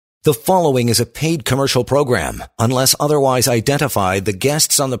The following is a paid commercial program. Unless otherwise identified, the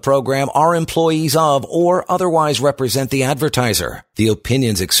guests on the program are employees of or otherwise represent the advertiser. The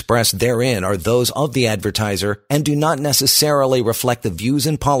opinions expressed therein are those of the advertiser and do not necessarily reflect the views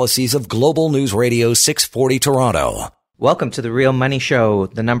and policies of Global News Radio 640 Toronto. Welcome to The Real Money Show,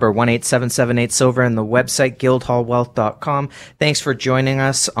 the number 18778 Silver and the website guildhallwealth.com. Thanks for joining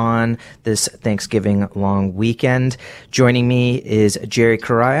us on this Thanksgiving long weekend. Joining me is Jerry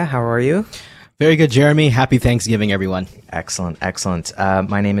Correia. How are you? Very good, Jeremy. Happy Thanksgiving, everyone. Excellent, excellent.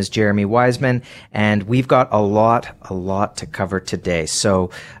 My name is Jeremy Wiseman, and we've got a lot to cover today. So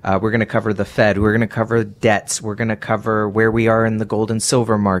we're going to cover the Fed. We're going to cover debts. We're going to cover where we are in the gold and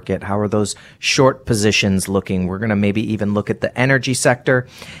silver market. How are those short positions looking? We're going to maybe even look at the energy sector,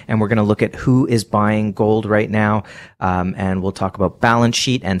 and we're going to look at who is buying gold right now. And we'll talk about balance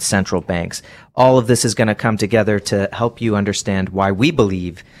sheet and central banks. All of this is going to come together to help you understand why we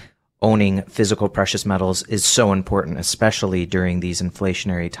believe owning physical precious metals is so important, especially during these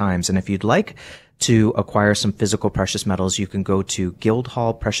inflationary times. And if you'd like to acquire some physical precious metals, you can go to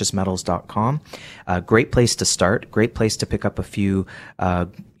guildhallpreciousmetals.com. Great place to start. Great place to pick up a few,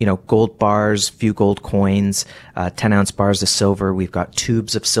 gold bars, few gold coins, 10-ounce bars of silver. We've got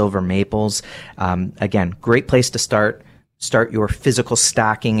tubes of silver maples. Again, great place to start. Start your physical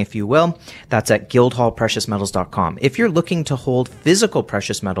stacking, if you will. That's at guildhallpreciousmetals.com. If you're looking to hold physical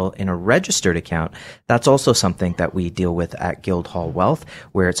precious metal in a registered account, that's also something that we deal with at Guildhall Wealth,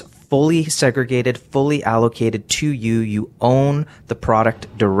 where it's fully segregated, fully allocated to you. You own the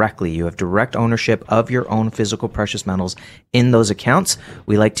product directly. You have direct ownership of your own physical precious metals in those accounts.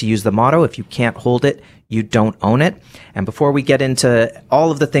 We like to use the motto, if you can't hold it, you don't own it. And before we get into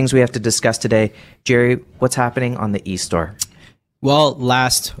all of the things we have to discuss today, Jerry, what's happening on the e-store? Well,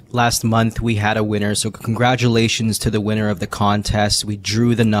 last month we had a winner, so congratulations to the winner of the contest. We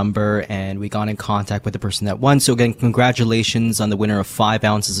drew the number and we got in contact with the person that won. So again, congratulations on the winner of 5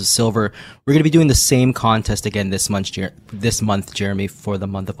 ounces of silver. We're going to be doing the same contest again this month, Jeremy, for the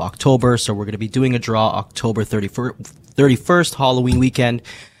month of October. So we're going to be doing a draw October 31st, Halloween weekend.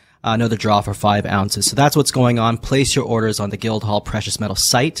 Another draw for 5 ounces. So that's what's going on. Place your orders on the Guildhall Precious Metal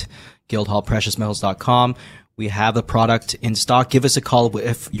site, guildhallpreciousmetals.com. We have the product in stock. Give us a call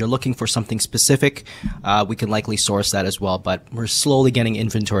if you're looking for something specific. We can likely source that as well, but we're slowly getting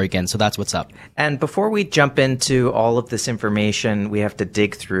inventory again. So that's what's up. And before we jump into all of this information we have to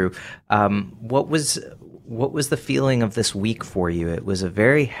dig through, what was the feeling of this week for you? It was a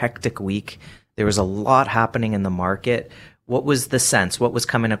very hectic week. There was a lot happening in the market. What was the sense? What was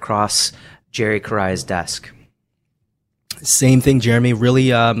coming across Jerry Correia's desk? Same thing, Jeremy.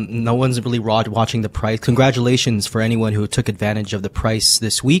 Really, no one's really watching the price. Congratulations for anyone who took advantage of the price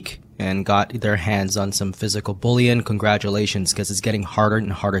this week and got their hands on some physical bullion. Congratulations, because it's getting harder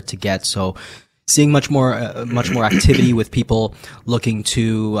and harder to get. So seeing much more activity with people looking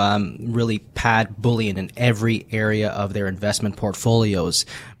to really pad bullion in every area of their investment portfolios.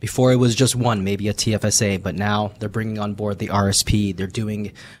 Before it was just one, maybe a TFSA, but now they're bringing on board the RSP. They're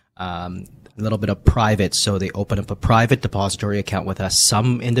doing a little bit of private, so they open up a private depository account with us.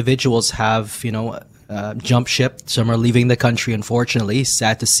 Some individuals have, jump ship. Some are leaving the country, unfortunately.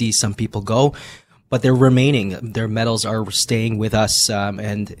 Sad to see some people go, but they're remaining. Their metals are staying with us,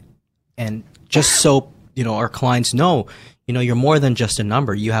 and just so, our clients know, you're more than just a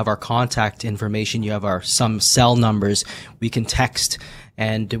number. You have our contact information. You have some cell numbers. We can text,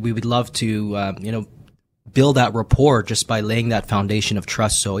 and we would love to, build that rapport just by laying that foundation of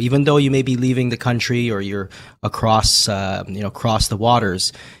trust. So even though you may be leaving the country or you're across the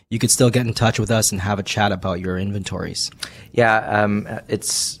waters, you could still get in touch with us and have a chat about your inventories. Yeah.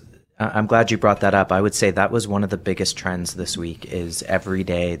 I'm glad you brought that up. I would say that was one of the biggest trends this week. Is every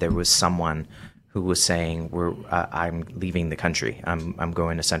day there was someone who was saying, I'm leaving the country. I'm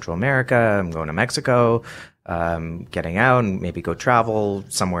going to Central America. I'm going to Mexico. Getting out and maybe go travel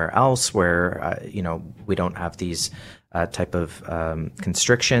somewhere else where, we don't have these type of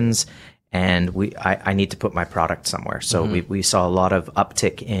constrictions, and I need to put my product somewhere. So we saw a lot of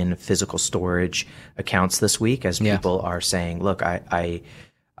uptick in physical storage accounts this week as people are saying, look, I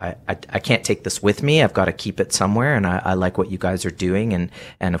can't take this with me. I've got to keep it somewhere, and I like what you guys are doing.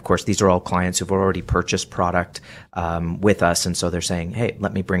 And of course, these are all clients who've already purchased product with us, and so they're saying, hey,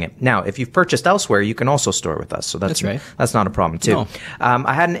 let me bring it. Now, if you've purchased elsewhere, you can also store with us. So that's right. That's not a problem too. No.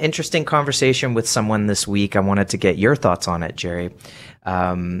 I had an interesting conversation with someone this week. I wanted to get your thoughts on it, Jerry.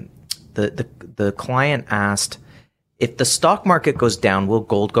 The client asked, if the stock market goes down, will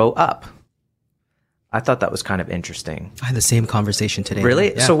gold go up? I thought that was kind of interesting. I had the same conversation today.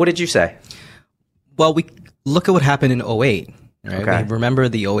 Really? Yeah. So what did you say? Well, we look at what happened in 2008. Right? Okay. We remember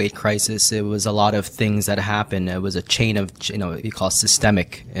the '08 crisis. It was a lot of things that happened. It was a chain of, you call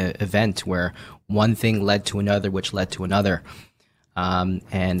systemic event where one thing led to another, which led to another.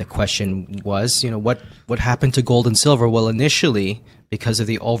 And the question was, what happened to gold and silver? Well, initially, because of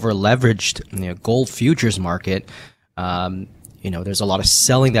the over-leveraged gold futures market, there's a lot of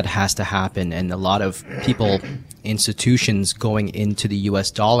selling that has to happen, and a lot of people, institutions going into the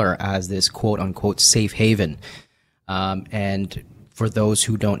US dollar as this quote-unquote safe haven. And for those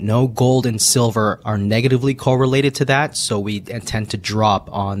who don't know, gold and silver are negatively correlated to that, so we tend to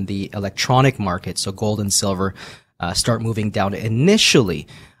drop on the electronic market. So gold and silver start moving down initially,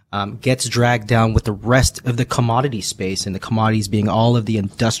 gets dragged down with the rest of the commodity space, and the commodities being all of the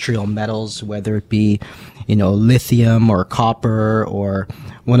industrial metals, whether it be, lithium or copper or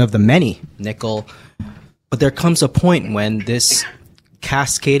one of the many, nickel. But there comes a point when this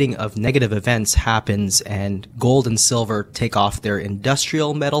cascading of negative events happens and gold and silver take off their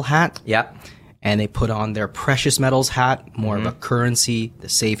industrial metal hat. Yep. And they put on their precious metals hat, more of a currency, the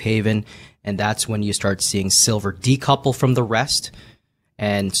safe haven. And that's when you start seeing silver decouple from the rest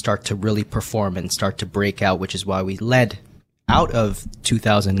and start to really perform and start to break out, which is why we led out of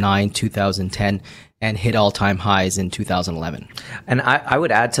 2009, 2010, and hit all-time highs in 2011. And I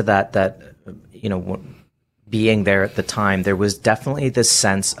would add to that, being there at the time, there was definitely this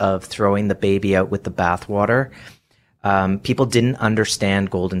sense of throwing the baby out with the bathwater. People didn't understand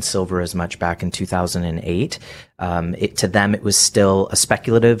gold and silver as much back in 2008. To them, it was still a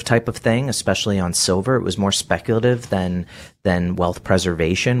speculative type of thing, especially on silver. It was more speculative than wealth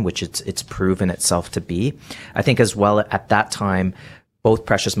preservation, which it's proven itself to be. I think as well at that time, both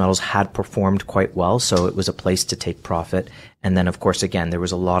precious metals had performed quite well, so it was a place to take profit. And then, of course, again, there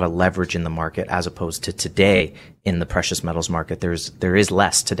was a lot of leverage in the market as opposed to today in the precious metals market. There is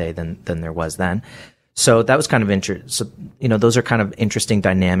less today than there was then. So that was kind of interesting. So, those are kind of interesting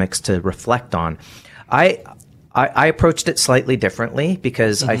dynamics to reflect on. I approached it slightly differently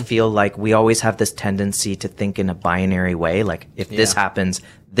because I feel like we always have this tendency to think in a binary way. Like if this happens,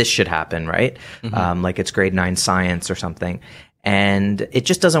 this should happen, right? Like it's grade 9 science or something. And it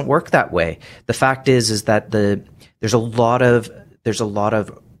just doesn't work that way. The fact is that there's a lot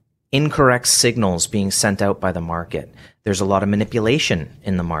of incorrect signals being sent out by the market. There's a lot of manipulation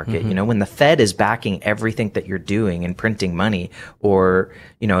in the market. When the Fed is backing everything that you're doing and printing money, or,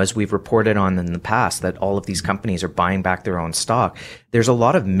 as we've reported on in the past, that all of these companies are buying back their own stock, there's a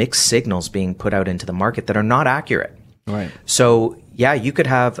lot of mixed signals being put out into the market that are not accurate. Right. So, yeah, you could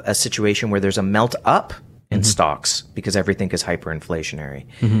have a situation where there's a melt up in stocks because everything is hyperinflationary,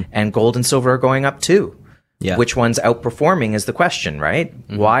 and gold and silver are going up too. Yeah. Which one's outperforming is the question, right?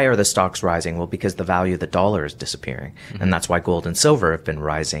 Why are the stocks rising? Well, because the value of the dollar is disappearing. And that's why gold and silver have been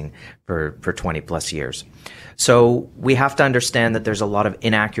rising for 20 plus years. So we have to understand that there's a lot of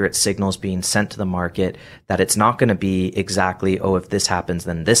inaccurate signals being sent to the market, that it's not going to be exactly, if this happens,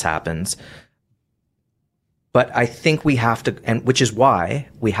 then this happens. But I think we have to, and which is why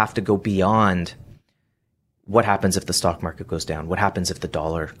we have to go beyond what happens if the stock market goes down? What happens if the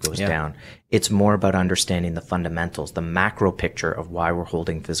dollar goes down? It's more about understanding the fundamentals, the macro picture of why we're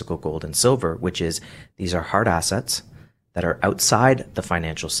holding physical gold and silver, which is these are hard assets that are outside the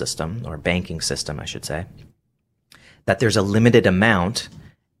financial system, or banking system, I should say, that there's a limited amount,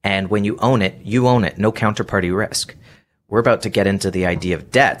 and when you own it, no counterparty risk. We're about to get into the idea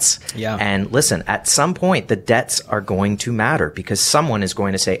of debts. Yeah. And listen, at some point, the debts are going to matter because someone is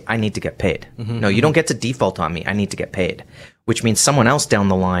going to say, I need to get paid. No, you don't get to default on me. I need to get paid, which means someone else down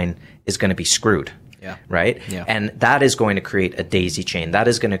the line is going to be screwed. Yeah. Right. Yeah. And that is going to create a daisy chain. That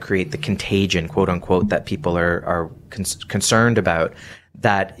is going to create the contagion, quote unquote, that people are concerned about.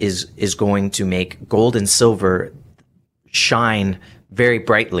 That is going to make gold and silver shine very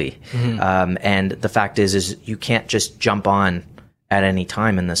brightly. And the fact is you can't just jump on at any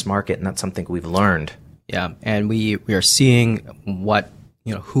time in this market. And that's something we've learned. Yeah. And we are seeing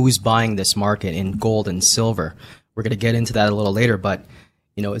who's buying this market in gold and silver. We're going to get into that a little later, but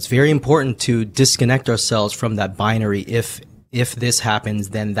it's very important to disconnect ourselves from that binary. If this happens,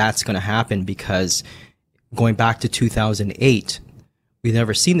 then that's going to happen, because going back to 2008, we've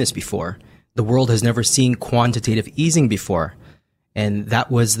never seen this before. The world has never seen quantitative easing before. And that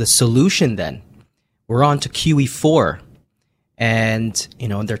was the solution then. We're on to QE4. And,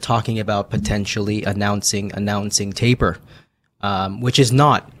 they're talking about potentially announcing taper, which is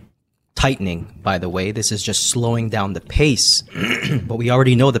not tightening, by the way. This is just slowing down the pace. But we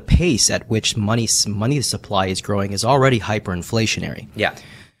already know the pace at which money supply is growing is already hyperinflationary. Yeah.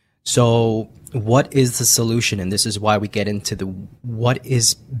 So what is the solution? And this is why we get into what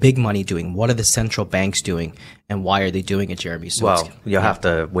is big money doing? What are the central banks doing? And why are they doing it, Jeremy? So well, you'll have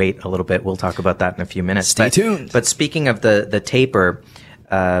to wait a little bit. We'll talk about that in a few minutes. Stay tuned. But speaking of the taper,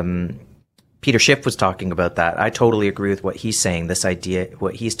 Peter Schiff was talking about that. I totally agree with what he's saying. This idea,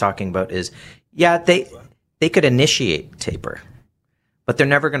 what he's talking about is, they could initiate taper, but they're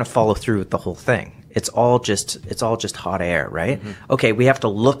never going to follow through with the whole thing. It's all just hot air, right? Mm-hmm. Okay, we have to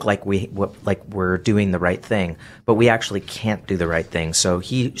look like we're doing the right thing, but we actually can't do the right thing. So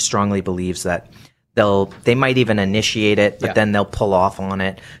he strongly believes that they might even initiate it, but then they'll pull off on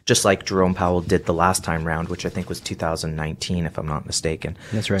it, just like Jerome Powell did the last time round, which I think was 2019, if I'm not mistaken.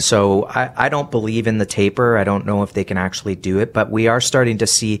 That's right. So I don't believe in the taper. I don't know if they can actually do it, but we are starting to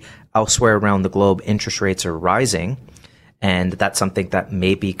see elsewhere around the globe interest rates are rising. And that's something that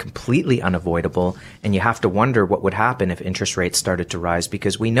may be completely unavoidable. And you have to wonder what would happen if interest rates started to rise,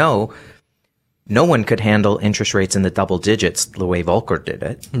 because we know no one could handle interest rates in the double digits the way Volcker did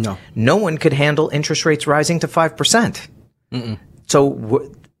it. No one could handle interest rates rising to 5%.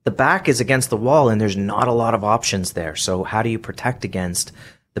 So the back is against the wall and there's not a lot of options there. So how do you protect against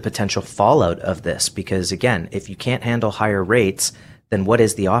the potential fallout of this? Because again, if you can't handle higher rates, then what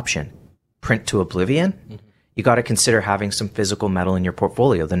is the option? Print to oblivion? You got to consider having some physical metal in your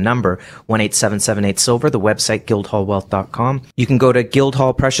portfolio. The number 18778 silver, the website guildhallwealth.com. You can go to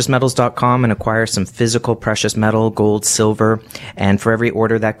guildhallpreciousmetals.com and acquire some physical precious metal, gold, silver. And for every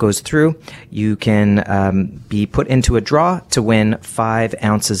order that goes through, you can be put into a draw to win 5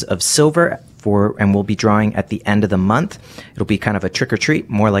 ounces of silver. And we'll be drawing at the end of the month. It'll be kind of a trick or treat,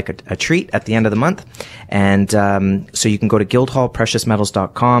 more like a treat at the end of the month. And so you can go to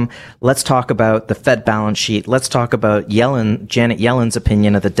guildhallpreciousmetals.com. Let's talk about the Fed balance sheet. Let's talk about Janet Yellen's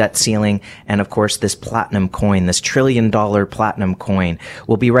opinion of the debt ceiling. And of course, this platinum coin, this $1 trillion platinum coin.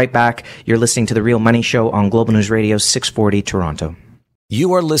 We'll be right back. You're listening to The Real Money Show on Global News Radio 640 Toronto.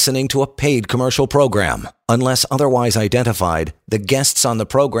 You are listening to a paid commercial program. Unless otherwise identified, the guests on the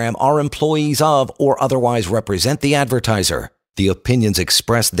program are employees of or otherwise represent the advertiser. The opinions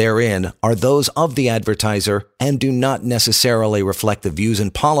expressed therein are those of the advertiser and do not necessarily reflect the views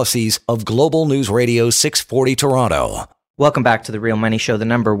and policies of Global News Radio 640 Toronto. Welcome back to The Real Money Show, the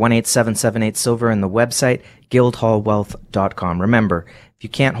number 18778 silver and the website guildhallwealth.com. Remember, if you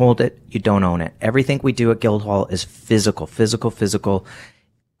can't hold it, you don't own it. Everything we do at Guildhall is physical.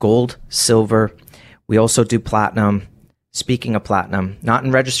 Gold, silver. We also do platinum. Speaking of platinum, not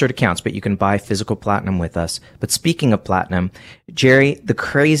in registered accounts, but you can buy physical platinum with us. But speaking of platinum, Jerry, the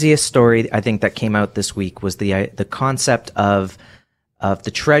craziest story I think that came out this week was the concept of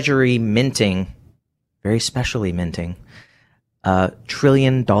the Treasury minting, very specially minting, $1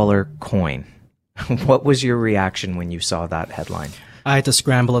 trillion coin. What was your reaction when you saw that headline? I had to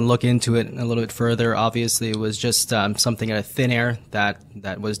scramble and look into it a little bit further. Obviously, it was just something out of thin air that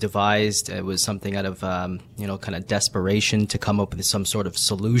was devised. It was something out of kind of desperation to come up with some sort of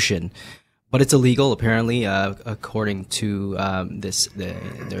solution. But it's illegal, apparently, according to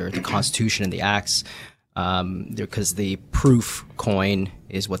the Constitution and the Acts, because the proof coin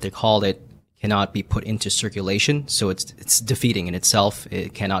is what they called it, cannot be put into circulation. So it's defeating in itself.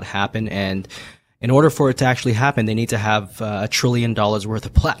 It cannot happen. And in order for it to actually happen, they need to have $1 trillion worth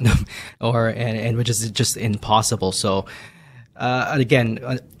of platinum, and which is just impossible. So, again,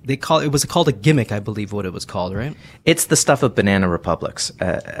 it was called a gimmick, I believe, what it was called, right? It's the stuff of banana republics.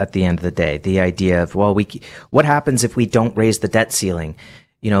 At the end of the day, the idea of what happens if we don't raise the debt ceiling?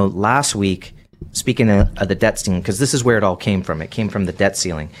 Last week, speaking of the debt ceiling, because this is where it all came from. It came from the debt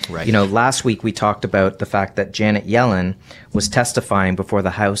ceiling. Right. Last week we talked about the fact that Janet Yellen was testifying before the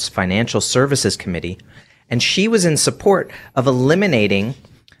House Financial Services Committee, and she was in support of eliminating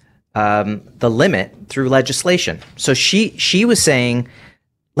the limit through legislation. So she was saying,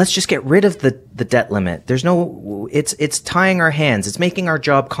 let's just get rid of the debt limit. It's tying our hands. It's making our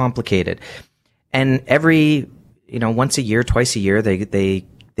job complicated. And every, once a year, twice a year, they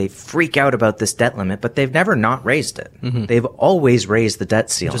freak out about this debt limit, but they've never not raised it. Mm-hmm. They've always raised the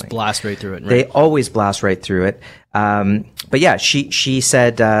debt ceiling. Just blast right through it. Right? They always blast right through it. But yeah, she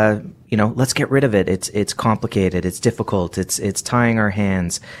said, let's get rid of it. It's complicated. It's difficult. It's tying our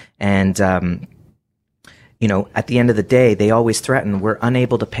hands. And, at the end of the day, they always threaten we're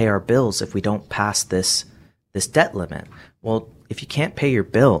unable to pay our bills if we don't pass this debt limit. Well, if you can't pay your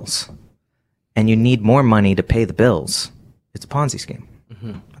bills and you need more money to pay the bills, it's a Ponzi scheme.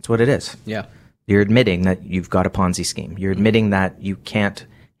 Mm-hmm. That's what it is. Yeah. You're admitting that you've got a Ponzi scheme. You're admitting that you can't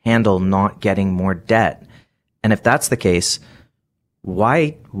handle not getting more debt. And if that's the case,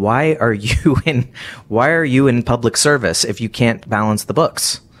 why are you in public service if you can't balance the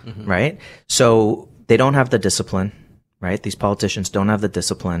books? right? So they don't have the discipline, right? These politicians don't have the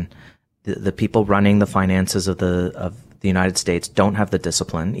discipline. The people running the finances of the United States don't have the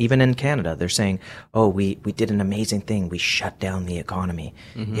discipline. Even in Canada, they're saying, "Oh, we did an amazing thing. We shut down the economy."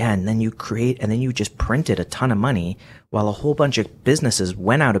 Yeah, and then you just printed a ton of money while a whole bunch of businesses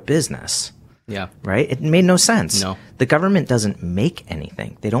went out of business. Yeah. Right? It made no sense. No. The government doesn't make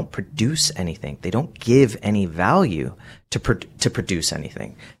anything. They don't produce anything. They don't give any value to produce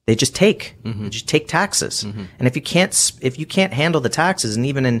anything. They just take. They just take taxes. And if you can't handle the taxes, and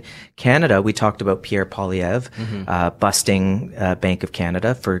even in Canada, we talked about Pierre Poilievre busting Bank of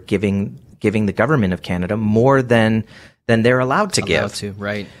Canada for giving the government of Canada more than they're allowed to give.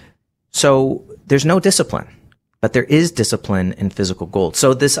 Right. So there's no discipline. But there is discipline in physical gold.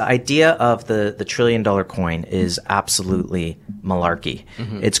 So this idea of the $1 trillion coin is absolutely malarkey.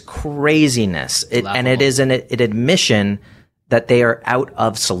 It's craziness. And it is an admission that they are out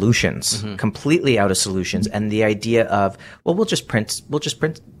of solutions, completely out of solutions. And the idea of, well, we'll just print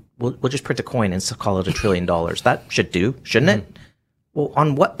a coin and call it $1 trillion. That should do, shouldn't it? Well,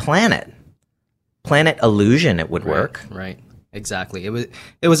 on what planet? Planet illusion, it would work. Right. Exactly.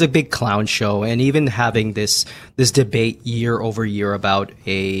 It was a big clown show, and even having this debate year over year about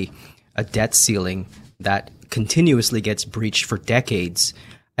a debt ceiling that continuously gets breached for decades.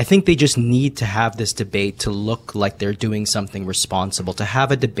 I think they just need to have this debate to look like they're doing something responsible, to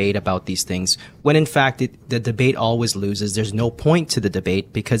have a debate about these things, when in fact the debate always loses. There's no point to the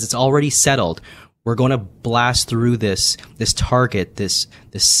debate because it's already settled. We're going to blast through this target, this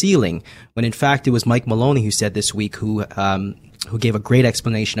ceiling, when in fact it was Mike Maloney who said this week, who gave a great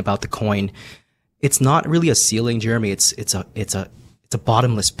explanation about the coin. It's not really a ceiling, Jeremy. It's a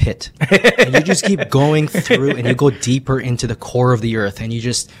bottomless pit. And you just keep going through and you go deeper into the core of the earth, and you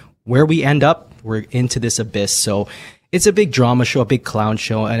just, where we end up, we're into this abyss. So it's a big drama show, a big clown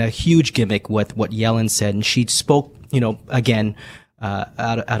show, and a huge gimmick with what Yellen said. And she spoke, again,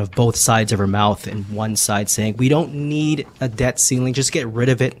 out of both sides of her mouth, and one side saying, we don't need a debt ceiling, just get rid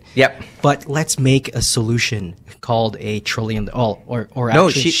of it. Yep. But let's make a solution called $1 trillion.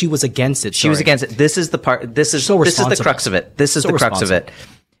 She was against it. She was against it. This is the part. This is the crux of it. This is the crux of it.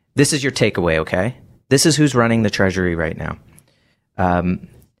 This is your takeaway. Okay. This is who's running the Treasury right now.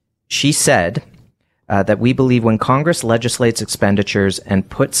 She said that we believe when Congress legislates expenditures and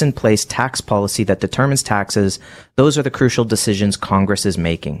puts in place tax policy that determines taxes, those are the crucial decisions Congress is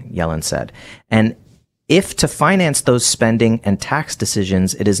making, Yellen said. And if to finance those spending and tax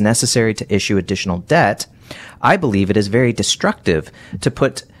decisions, it is necessary to issue additional debt, I believe it is very destructive to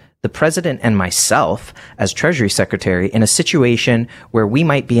put the president and myself as Treasury Secretary in a situation where we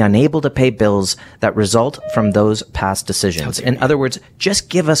might be unable to pay bills that result from those past decisions. In other words, just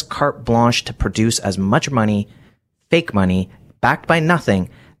give us carte blanche to produce as much money, fake money, backed by nothing,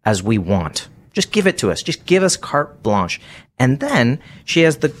 as we want. Just give it to us. Just give us carte blanche. And then she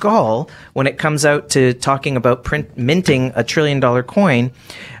has the gall when it comes out to talking about minting $1 trillion coin.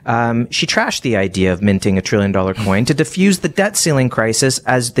 She trashed the idea of minting $1 trillion coin to defuse the debt ceiling crisis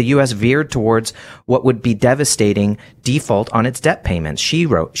as the U.S. veered towards what would be devastating default on its debt payments.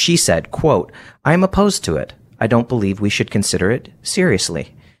 She said, quote, "I'm opposed to it. I don't believe we should consider it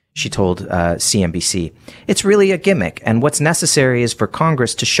seriously." She told CNBC, "It's really a gimmick, and what's necessary is for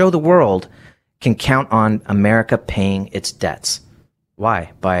Congress to show the world can count on America paying its debts."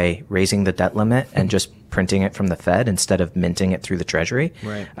 Why? By raising the debt limit and just printing it from the Fed instead of minting it through the Treasury?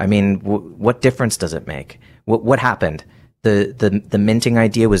 Right. I mean, what difference does it make? What happened? The minting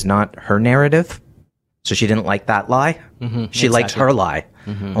idea was not her narrative, so she didn't like that lie. She liked her lie.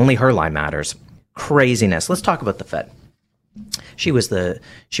 Only her lie matters. Craziness. Let's talk about the Fed. She was the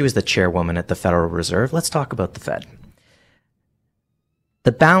chairwoman at the Federal Reserve. Let's talk about the Fed.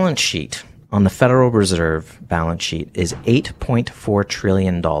 The balance sheet on the Federal Reserve balance sheet is $8.4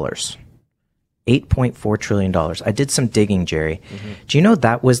 trillion. $8.4 trillion. I did some digging, Jerry. Do you know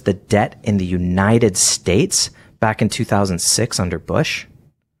that was the debt in the United States back in 2006 under Bush?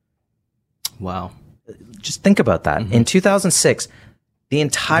 Wow. Just think about that. In 2006, the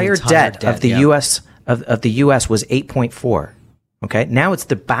entire debt of the US of the US was 8.4. Okay? Now it's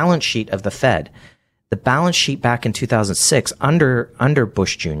the balance sheet of the Fed. The balance sheet back in 2006 under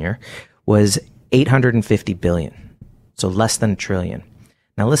Bush Jr. was $850 billion. So less than $1 trillion.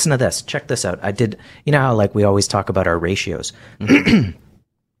 Now listen to this. Check this out. You know how like we always talk about our ratios.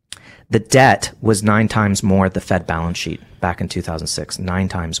 The debt was 9 times more at the Fed balance sheet back in 2006, 9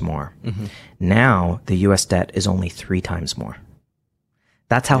 times more. Now the US debt is only 3 times more.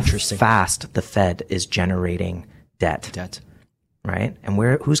 That's how fast the Fed is generating debt. Right? And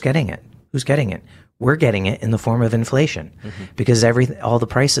who's getting it? Who's getting it? We're getting it in the form of inflation because all the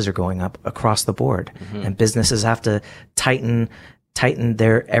prices are going up across the board, and businesses have to tighten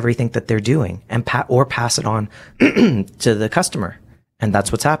their everything that they're doing and pass it on to the customer. And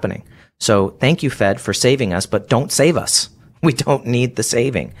that's what's happening. So thank you, Fed, for saving us, but don't save us. We don't need the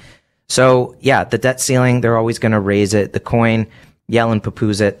saving. So yeah, the debt ceiling, they're always going to raise it. The coin, Yellen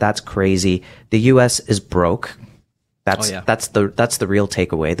poo-poos it. That's crazy. The U.S. is broke. That's the real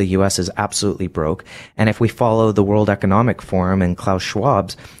takeaway. The U.S. is absolutely broke. And if we follow the World Economic Forum and Klaus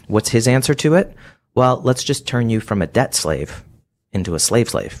Schwab's, what's his answer to it? Well, let's just turn you from a debt slave into a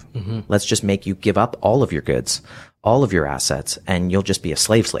slave. Let's just make you give up all of your goods, all of your assets, and you'll just be a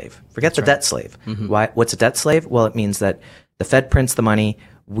slave. Forget the debt slave. Why? What's a debt slave? Well, it means that the Fed prints the money.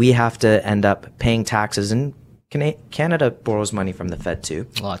 We have to end up paying taxes, and Canada borrows money from the Fed too.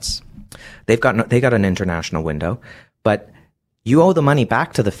 Lots. They got an international window, but you owe the money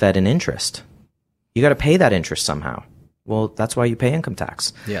back to the Fed in interest. You got to pay that interest somehow. Well, that's why you pay income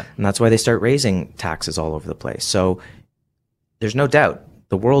tax. Yeah. And that's why they start raising taxes all over the place. So there's no doubt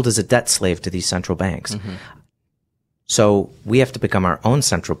the world is a debt slave to these central banks. So we have to become our own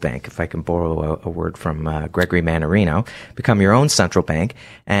central bank, if I can borrow a word from Gregory Mannarino, become your own central bank.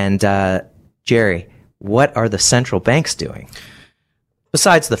 And Jerry, what are the central banks doing?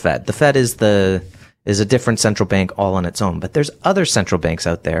 Besides the Fed. The Fed is a different central bank all on its own. But there's other central banks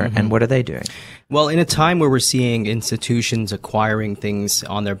out there, and what are they doing? Well, in a time where we're seeing institutions acquiring things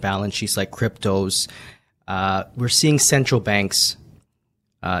on their balance sheets like cryptos, we're seeing central banks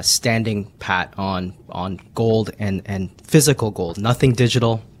standing pat on gold and physical gold, nothing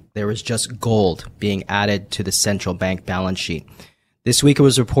digital. There is just gold being added to the central bank balance sheet. This week it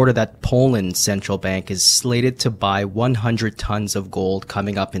was reported that Poland's central bank is slated to buy 100 tons of gold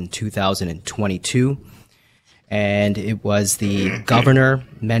coming up in 2022. And it was the governor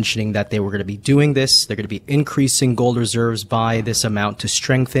mentioning that they were going to be doing this. They're going to be increasing gold reserves by this amount to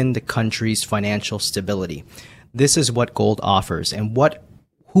strengthen the country's financial stability. This is what gold offers. And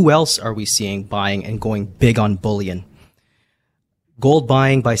who else are we seeing buying and going big on bullion? Gold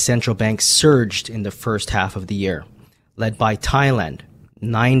buying by central banks surged in the first half of the year, led by Thailand,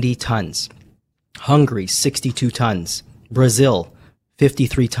 90 tons, Hungary, 62 tons, Brazil,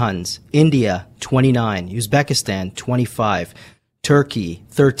 53 tons, India, 29, Uzbekistan, 25, Turkey,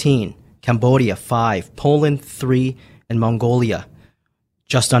 13, Cambodia, 5, Poland, 3, and Mongolia,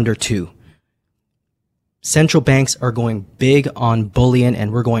 just under 2. Central banks are going big on bullion,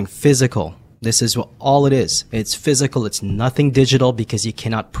 and we're going physical. This is all it is. It's physical. It's nothing digital because you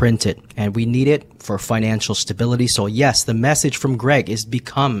cannot print it. And we need it for financial stability. So yes, the message from Greg is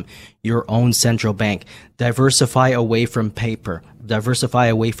become your own central bank. Diversify away from paper. Diversify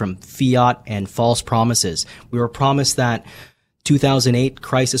away from fiat and false promises. We were promised that 2008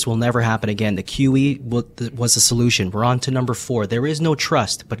 crisis will never happen again. The QE was the solution. We're on to number 4. There is no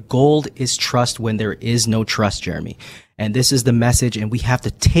trust, but gold is trust when there is no trust, Jeremy. And this is the message, and we have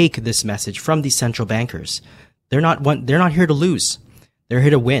to take this message from these central bankers. They're not here to lose. They're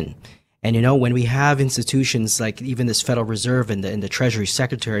here to win. And when we have institutions like even this Federal Reserve and the Treasury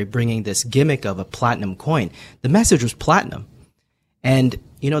Secretary bringing this gimmick of a platinum coin, the message was platinum. And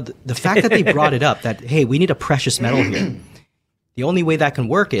the fact that they brought it up, that hey, we need a precious metal here. The only way that can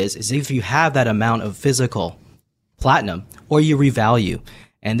work is if you have that amount of physical platinum or you revalue.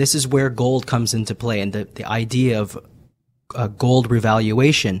 And this is where gold comes into play. And the idea of gold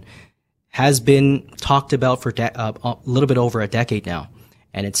revaluation has been talked about for a little bit over a decade now.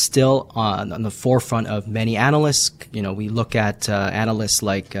 And it's still on the forefront of many analysts. We look at analysts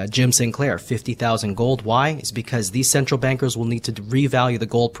like Jim Sinclair, 50,000 gold. Why? It's because these central bankers will need to revalue the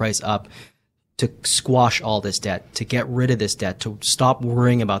gold price up to squash all this debt, to get rid of this debt, to stop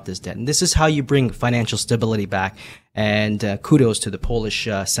worrying about this debt. And this is how you bring financial stability back. And kudos to the Polish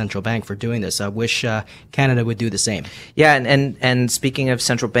central bank for doing this. I wish Canada would do the same. Yeah, and speaking of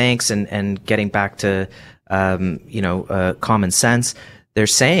central banks and getting back to common sense, they're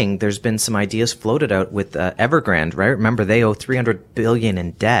saying there's been some ideas floated out with Evergrande, right? Remember, they owe $300 billion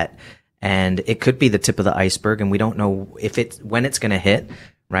in debt, and it could be the tip of the iceberg, and we don't know when it's going to hit,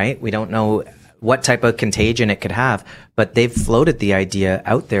 right? We don't know what type of contagion it could have, but they've floated the idea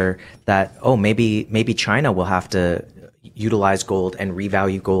out there that, maybe China will have to utilize gold and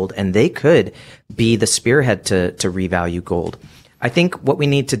revalue gold, and they could be the spearhead to revalue gold. I think what we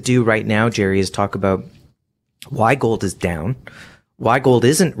need to do right now, Jerry, is talk about why gold is down, why gold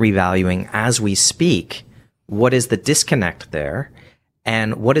isn't revaluing as we speak, what is the disconnect there,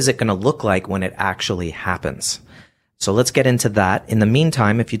 and what is it going to look like when it actually happens? So let's get into that. In the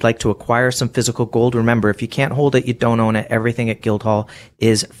meantime, if you'd like to acquire some physical gold, remember, if you can't hold it, you don't own it. Everything at Guildhall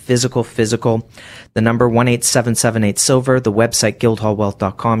is physical. The number 18778 silver, the website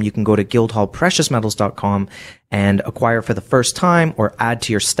guildhallwealth.com. You can go to guildhallpreciousmetals.com and acquire for the first time or add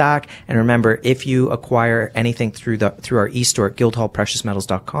to your stack. And remember, if you acquire anything through our e-store at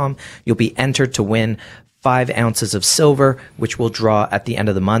guildhallpreciousmetals.com, you'll be entered to win 5 ounces of silver, which we'll draw at the end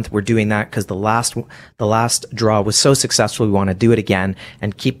of the month. We're doing that because the last draw was so successful. We want to do it again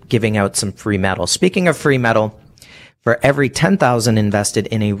and keep giving out some free metal. Speaking of free metal, for every 10,000 invested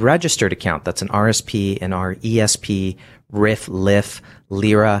in a registered account, that's an RSP, an RESP, RIF, LIF,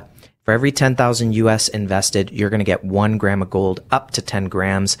 Lira. For every 10,000 US invested, you're going to get 1 gram of gold up to 10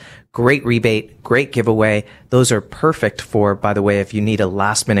 grams. Great rebate, great giveaway. Those are perfect for, by the way, if you need a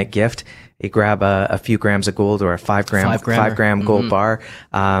last minute gift, you grab a few grams of gold or a 5 gram gold bar.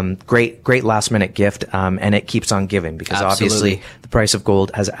 Great last minute gift. And it keeps on giving because obviously the price of gold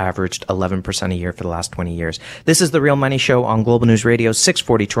has averaged 11% a year for the last 20 years. This is the Real Money Show on Global News Radio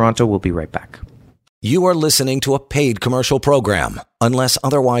 640 Toronto. We'll be right back. You are listening to a paid commercial program. Unless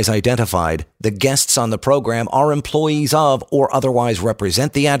otherwise identified, the guests on the program are employees of or otherwise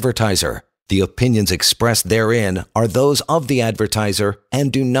represent the advertiser. The opinions expressed therein are those of the advertiser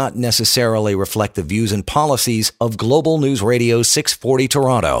and do not necessarily reflect the views and policies of Global News Radio 640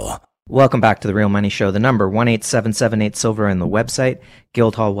 Toronto. Welcome back to the Real Money Show. The number 18778 silver and the website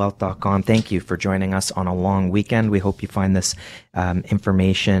guildhallwealth.com. Thank you for joining us on a long weekend. We hope you find this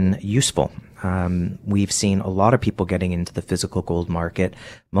information useful. We've seen a lot of people getting into the physical gold market,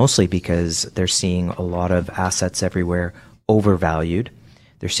 mostly because they're seeing a lot of assets everywhere overvalued.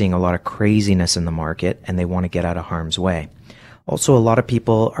 They're seeing a lot of craziness in the market and they want to get out of harm's way. Also, a lot of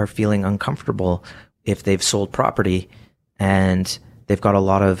people are feeling uncomfortable if they've sold property and they've got a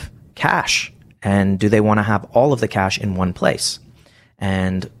lot of cash. And do they want to have all of the cash in one place?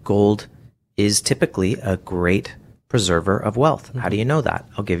 And gold is typically a great preserver of wealth. How do you know that?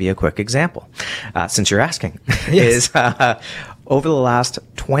 I'll give you a quick example. Since you're asking, yes. Over the last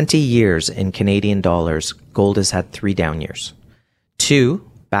 20 years in Canadian dollars, gold has had 3 down years. 2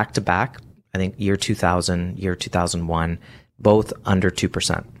 back to back, I think year 2000, year 2001, both under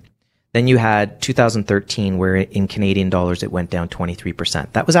 2%. Then you had 2013 where in Canadian dollars it went down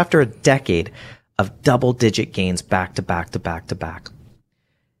 23%. That was after a decade of double-digit gains back to back to back to back.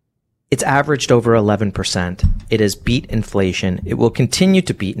 It's averaged over 11%. It has beat inflation. It will continue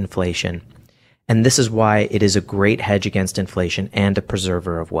to beat inflation. And this is why it is a great hedge against inflation and a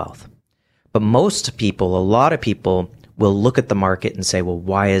preserver of wealth. But most people, a lot of people, will look at the market and say, well,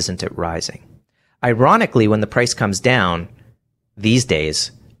 why isn't it rising? Ironically, when the price comes down these days,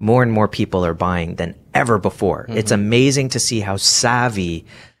 more and more people are buying than ever before. Mm-hmm. It's amazing to see how savvy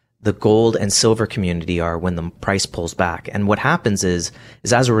the gold and silver community are when the price pulls back. And what happens is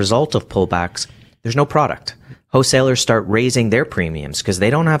as a result of pullbacks, there's no product. Wholesalers start raising their premiums because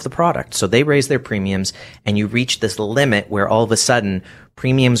they don't have the product. So they raise their premiums and you reach this limit where all of a sudden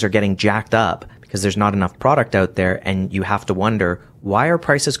premiums are getting jacked up because there's not enough product out there. And you have to wonder, why are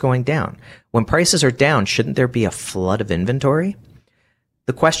prices going down? When prices are down, shouldn't there be a flood of inventory?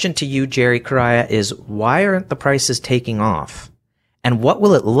 The question to you, Jerry Correia, is why aren't the prices taking off? And what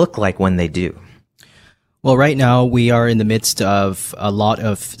will it look like when they do? Well, right now we are in the midst of a lot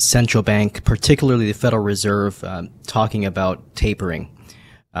of central bank, particularly the Federal Reserve, talking about tapering.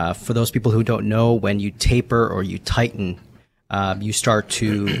 For those people who don't know, when you taper or you tighten, you start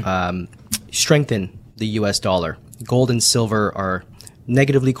to strengthen the US dollar. Gold and silver are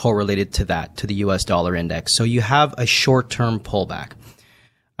negatively correlated to that, to the US dollar index. So you have a short-term pullback.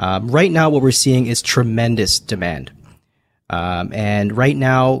 Right now what we're seeing is tremendous demand. And right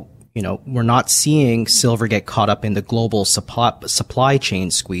now, we're not seeing silver get caught up in the global supply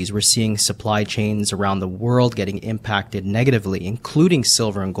chain squeeze. We're seeing supply chains around the world getting impacted negatively, including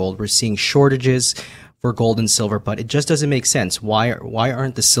silver and gold. We're seeing shortages for gold and silver, but it just doesn't make sense. Why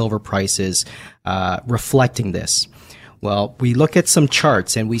aren't the silver prices reflecting this? Well, we look at some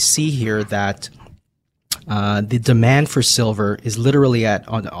charts and we see here that the demand for silver is literally at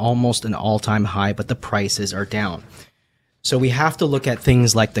almost an all-time high, but the prices are down. So we have to look at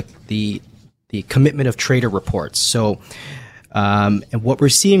things like the commitment of trader reports. So, and what we're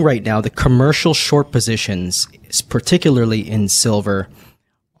seeing right now, the commercial short positions, particularly in silver,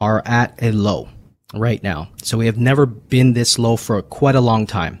 are at a low right now. So we have never been this low for quite a long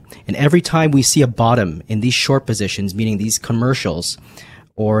time. And every time we see a bottom in these short positions, meaning these commercials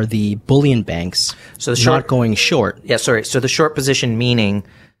or the bullion banks, so not going short. Yeah, sorry. So the short position meaning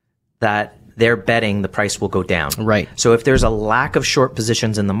that they're betting the price will go down. Right. So if there's a lack of short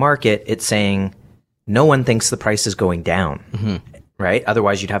positions in the market, it's saying No one thinks the price is going down, right?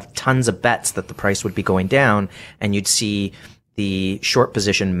 Otherwise, you'd have tons of bets that the price would be going down, and you'd see the short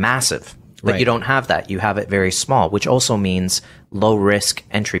position massive. But you don't have that. You have it very small, which also means low risk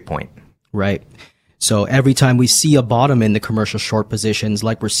entry point. Right. So every time we see a bottom in the commercial short positions,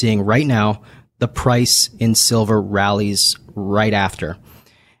 like we're seeing right now, the price in silver rallies right after.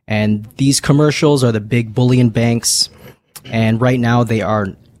 And these commercials are the big bullion banks. And right now they are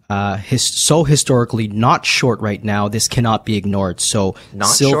so historically not short right now. This cannot be ignored. So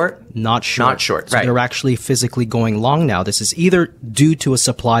Not short? Not short. Not short, So right. they're actually physically going long now. This is either due to a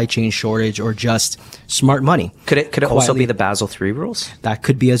supply chain shortage or just smart money. Could it also be the Basel III rules? That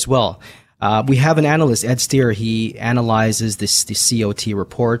could be as well. We have an analyst, Ed Steer. He analyzes the COT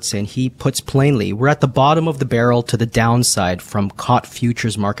reports, and he puts plainly, we're at the bottom of the barrel to the downside from caught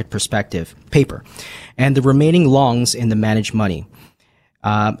futures market perspective, paper, and the remaining longs in the managed money,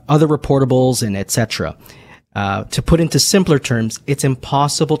 other reportables, and etc. To put into simpler terms, it's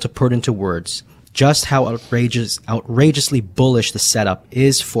impossible to put into words just how outrageously bullish the setup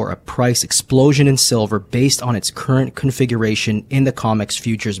is for a price explosion in silver based on its current configuration in the COMEX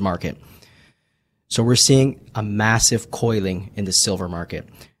futures market. So we're seeing a massive coiling in the silver market.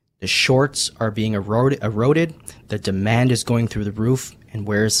 The shorts are being eroded. The demand is going through the roof. And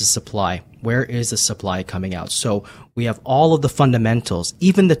where is the supply? Where is the supply coming out? So we have all of the fundamentals,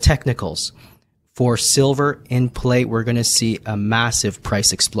 even the technicals for silver in play. We're going to see a massive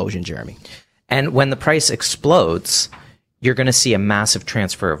price explosion, Jeremy. And when the price explodes, you're going to see a massive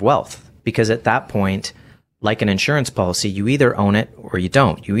transfer of wealth, because at that point, like an insurance policy, you either own it or you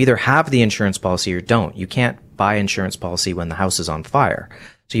don't. You either have the insurance policy or don't. You can't buy insurance policy when the house is on fire.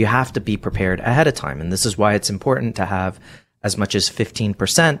 So you have to be prepared ahead of time. And this is why it's important to have as much as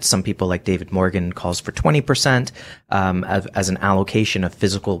 15%. Some people like David Morgan calls for 20% as an allocation of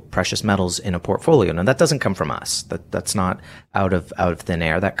physical precious metals in a portfolio. Now that doesn't come from us. That's not out of thin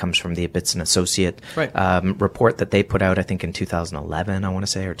air. That comes from the Abitz and Associate report that they put out, I think in 2011, I want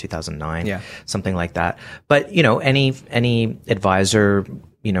to say, or 2009, something like that. But any advisor,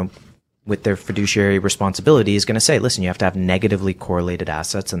 with their fiduciary responsibility is going to say, listen, you have to have negatively correlated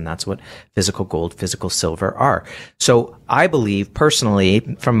assets. And that's what physical gold, physical silver are. So I believe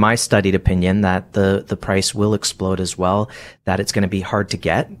personally, from my studied opinion, that the price will explode as well, that it's going to be hard to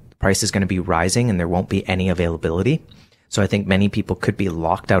get. The price is going to be rising and there won't be any availability. So I think many people could be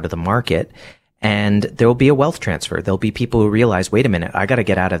locked out of the market, and there will be a wealth transfer. There'll be people who realize, wait a minute, I got to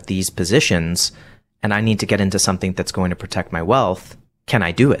get out of these positions and I need to get into something that's going to protect my wealth. Can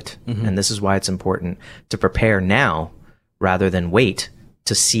I do it? And this is why it's important to prepare now rather than wait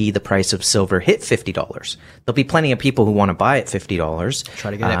to see the price of silver hit $50. There'll be plenty of people who want to buy at $50.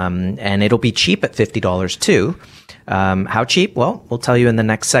 Try to get it. And it'll be cheap at $50 too. How cheap? Well, we'll tell you in the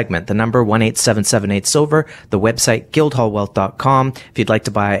next segment. The number 18778 silver, the website guildhallwealth.com. If you'd like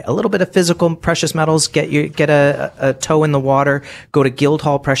to buy a little bit of physical precious metals, get a toe in the water, go to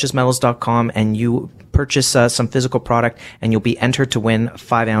guildhallpreciousmetals.com and you purchase some physical product and you'll be entered to win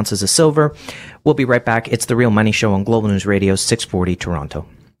 5 ounces of silver. We'll be right back. It's The Real Money Show on Global News Radio 640 Toronto.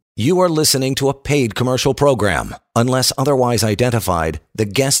 You are listening to a paid commercial program. Unless otherwise identified, the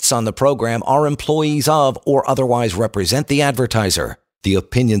guests on the program are employees of or otherwise represent the advertiser. The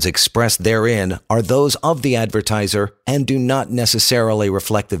opinions expressed therein are those of the advertiser and do not necessarily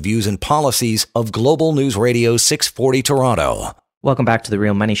reflect the views and policies of Global News Radio 640 Toronto. Welcome back to The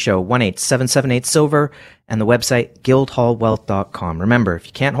Real Money Show, 18778 silver, and the website guildhallwealth.com. Remember, if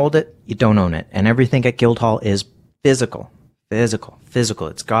you can't hold it, you don't own it. And everything at Guildhall is physical.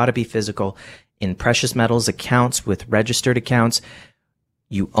 It's got to be physical. In precious metals accounts with registered accounts,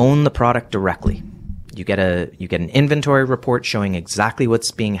 you own the product directly. You get an inventory report showing exactly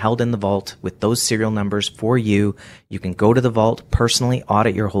what's being held in the vault with those serial numbers for you. You can go to the vault, personally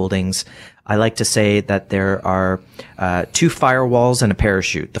audit your holdings. I like to say that there are 2 firewalls and a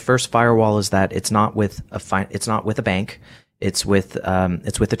parachute. The first firewall is that it's not with a bank. It's with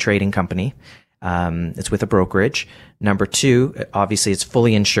a trading company. It's with a brokerage. Number 2, obviously it's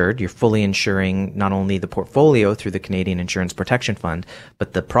fully insured. You're fully insuring not only the portfolio through the Canadian Insurance Protection Fund,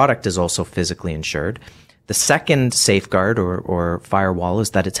 but the product is also physically insured. The second safeguard or firewall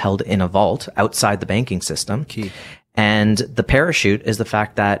is that it's held in a vault outside the banking system. Key. And the parachute is the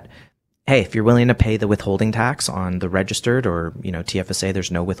fact that, hey, if you're willing to pay the withholding tax on the registered or, TFSA, there's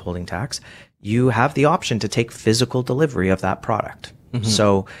no withholding tax, you have the option to take physical delivery of that product.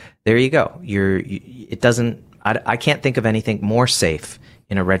 So there you go. I can't think of anything more safe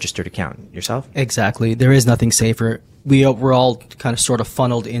in a registered account. Yourself? Exactly. There is nothing safer. We're all kind of sort of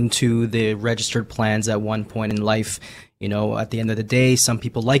funneled into the registered plans at one point in life. At the end of the day, some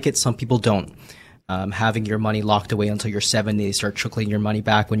people like it, some people don't. having your money locked away until you're 70. They start trickling your money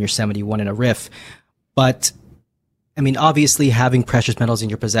back when you're 71 in a RIF. But I mean, obviously having precious metals in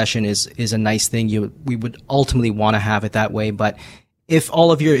your possession is a nice thing. We would ultimately want to have it that way. But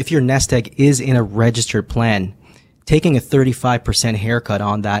if your nest egg is in a registered plan, taking a 35% haircut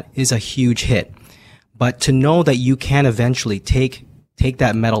on that is a huge hit. But to know that you can eventually take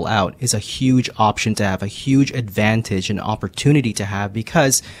that metal out is a huge option to have, a huge advantage and opportunity to have,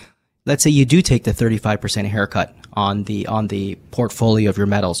 because let's say you do take the 35% haircut on the portfolio of your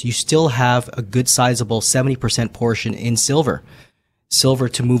metals, you still have a good sizable 70% portion in silver. Silver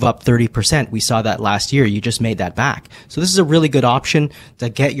to move up 30%. We saw that last year. You just made that back. So this is a really good option to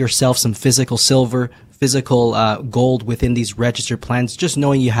get yourself some physical silver, physical gold within these registered plans. Just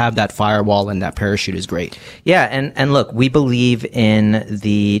knowing you have that firewall and that parachute is great. Yeah, and look, we believe in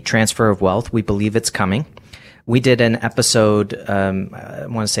the transfer of wealth. We believe it's coming. We did an episode, I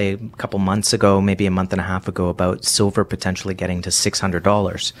want to say a couple months ago, maybe a month and a half ago, about silver potentially getting to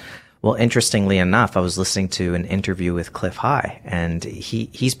 $600. Well, interestingly enough, I was listening to an interview with Cliff High, and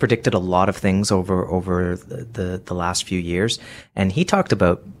he's predicted a lot of things over the last few years, and he talked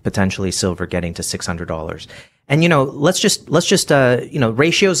about potentially silver getting to $600. And let's just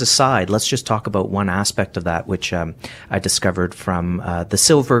ratios aside, let's just talk about one aspect of that, which I discovered from the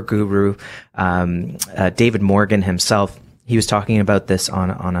silver guru, David Morgan himself. He was talking about this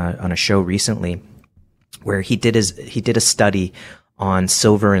on a show recently, where he did a study on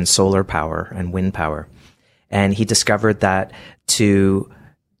silver and solar power and wind power. And he discovered that to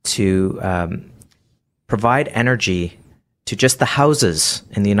provide energy to just the houses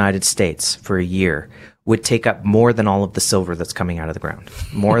in the United States for a year would take up more than all of the silver that's coming out of the ground.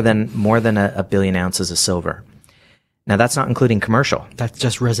 More than a billion ounces of silver. Now that's not including commercial. That's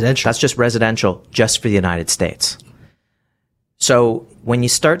just residential. That's just residential, just for the United States. So when you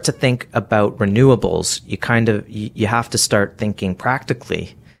start to think about renewables, you have to start thinking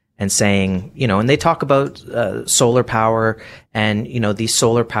practically and saying, and they talk about solar power, and these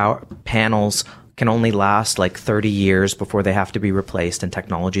solar power panels can only last like 30 years before they have to be replaced, and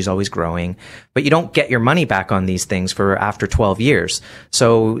technology is always growing, but you don't get your money back on these things for after 12 years.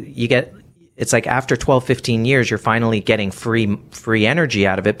 So it's like after 12, 15 years, you're finally getting free energy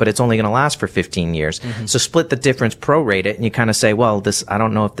out of it, but it's only going to last for 15 years. Mm-hmm. So split the difference, prorate it, and you kind of say, well, I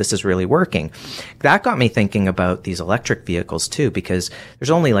don't know if this is really working. That got me thinking about these electric vehicles too, because there's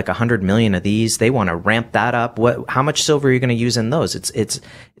only like 100 million of these. They want to ramp that up. How much silver are you going to use in those?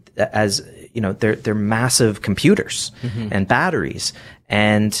 They're massive computers and batteries.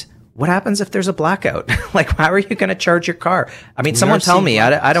 And what happens if there's a blackout? Like, how are you going to charge your car? I mean, someone tell me.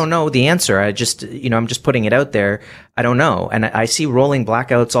 I don't know the answer. I'm just putting it out there. I don't know. And I see rolling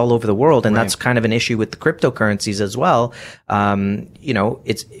blackouts all over the world. And that's kind of an issue with the cryptocurrencies as well.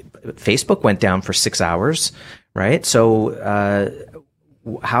 Facebook went down for 6 hours, right? So,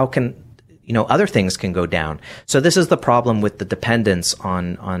 how can, other things can go down. So this is the problem with the dependence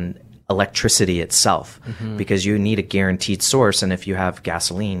on electricity itself, because you need a guaranteed source. And if you have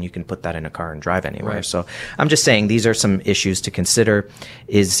gasoline, you can put that in a car and drive anywhere. Right. So I'm just saying these are some issues to consider.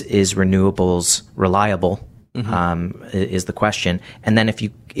 Is renewables reliable? Is the question. And then if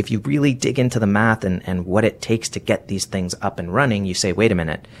you really dig into the math and what it takes to get these things up and running, you say, wait a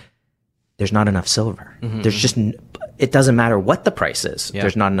minute, there's not enough silver. There's it doesn't matter what the price is. Yeah.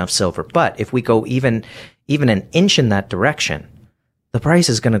 There's not enough silver. But if we go even an inch in that direction, the price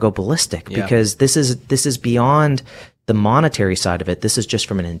is going to go ballistic, because this is beyond the monetary side of it. This is just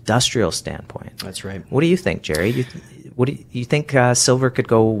from an industrial standpoint. That's right. What do you think, Jerry? What do you think silver could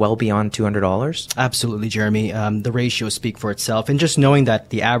go well beyond $200? Absolutely, Jeremy. The ratios speak for itself. And just knowing that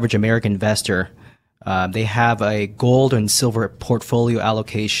the average American investor, they have a gold and silver portfolio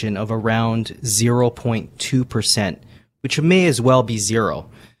allocation of around 0.2%, which may as well be zero.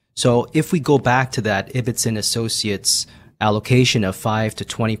 So if we go back to that, if it's an associate's allocation of 5 to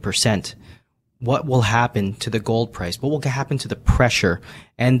 20%, what will happen to the gold price? What will happen to the pressure?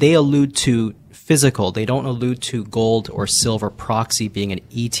 And they allude to physical. They don't allude to gold or silver proxy being an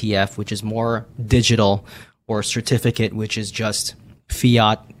ETF, which is more digital, or certificate, which is just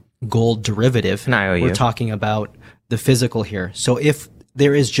fiat gold derivative. We're talking about the physical here. So if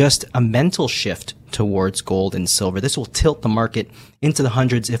there is just a mental shift towards gold and silver, this will tilt the market into the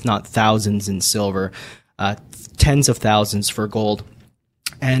hundreds, if not thousands in silver, tens of thousands for gold.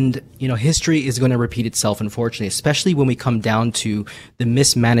 And, history is going to repeat itself, unfortunately, especially when we come down to the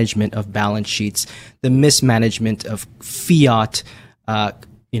mismanagement of balance sheets, the mismanagement of fiat,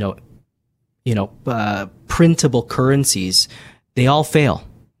 printable currencies. They all fail.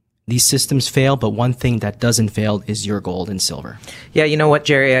 These systems fail, but one thing that doesn't fail is your gold and silver. Yeah, you know what,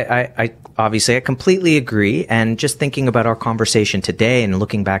 Jerry? I obviously I completely agree. And just thinking about our conversation today and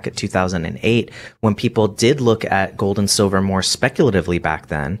looking back at 2008, when people did look at gold and silver more speculatively back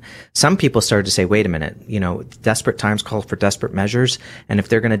then, some people started to say, wait a minute, desperate times call for desperate measures. And if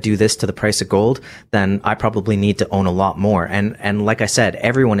they're going to do this to the price of gold, then I probably need to own a lot more. And like I said,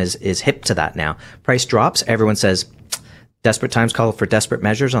 everyone is hip to that now. Price drops. Everyone says, desperate times call for desperate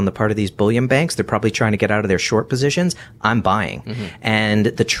measures on the part of these bullion banks. They're probably trying to get out of their short positions. I'm buying. Mm-hmm. And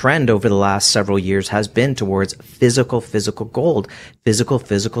the trend over the last several years has been towards physical gold,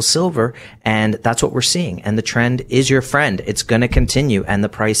 physical silver. And that's what we're seeing. And the trend is your friend. It's going to continue. And the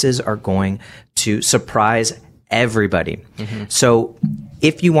prices are going to surprise everybody. Mm-hmm. So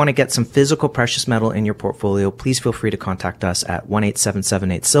if you want to get some physical precious metal in your portfolio, please feel free to contact us at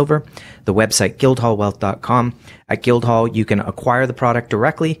 1-8778-SILVER, the website guildhallwealth.com. At Guildhall, you can acquire the product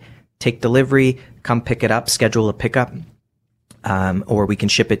directly, take delivery, come pick it up, schedule a pickup, or we can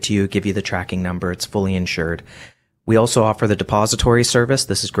ship it to you, give you the tracking number. It's fully insured. We also offer the depository service.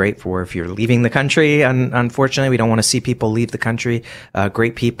 This is great for if you're leaving the country. Unfortunately, we don't want to see people leave the country.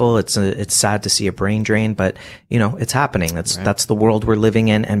 Great people. It's sad to see a brain drain, but it's happening. That's the world we're living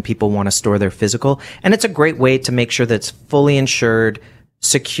in, and people want to store their physical. And it's a great way to make sure that it's fully insured,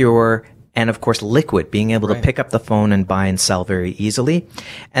 secure, and of course liquid, being able to pick up the phone and buy and sell very easily.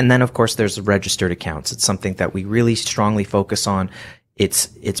 And then of course there's registered accounts. It's something that we really strongly focus on.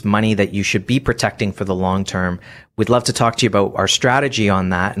 It's money that you should be protecting for the long term. We'd love to talk to you about our strategy on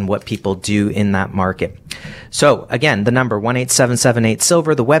that and what people do in that market. So again, the number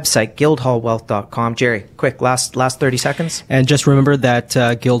 1-8778-SILVER, the website guildhallwealth.com. Jerry, quick, last 30 seconds. And just remember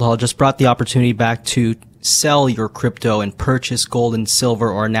that Guildhall just brought the opportunity back to sell your crypto and purchase gold and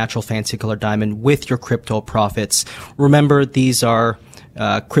silver or a natural fancy color diamond with your crypto profits. Remember, these are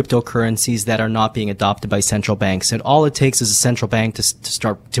cryptocurrencies that are not being adopted by central banks, and all it takes is a central bank to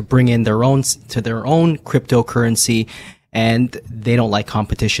start to bring in their own cryptocurrency, and they don't like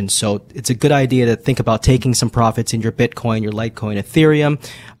competition. So it's a good idea to think about taking some profits in your Bitcoin, your Litecoin,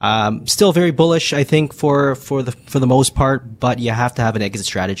 Ethereum. Still very bullish, I think, for the most part, but you have to have an exit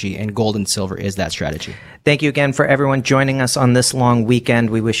strategy, and gold and silver is that strategy. Thank you again for everyone joining us on this long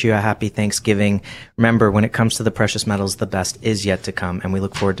weekend. We wish you a happy Thanksgiving. Remember, when it comes to the precious metals, the best is yet to come, and we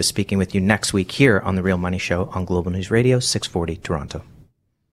look forward to speaking with you next week here on The Real Money Show on Global News Radio, 640 Toronto.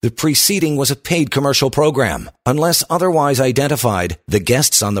 The preceding was a paid commercial program. Unless otherwise identified, the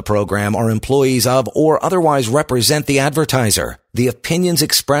guests on the program are employees of or otherwise represent the advertiser. The opinions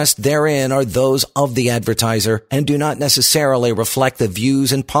expressed therein are those of the advertiser and do not necessarily reflect the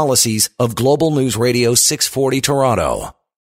views and policies of Global News Radio 640 Toronto.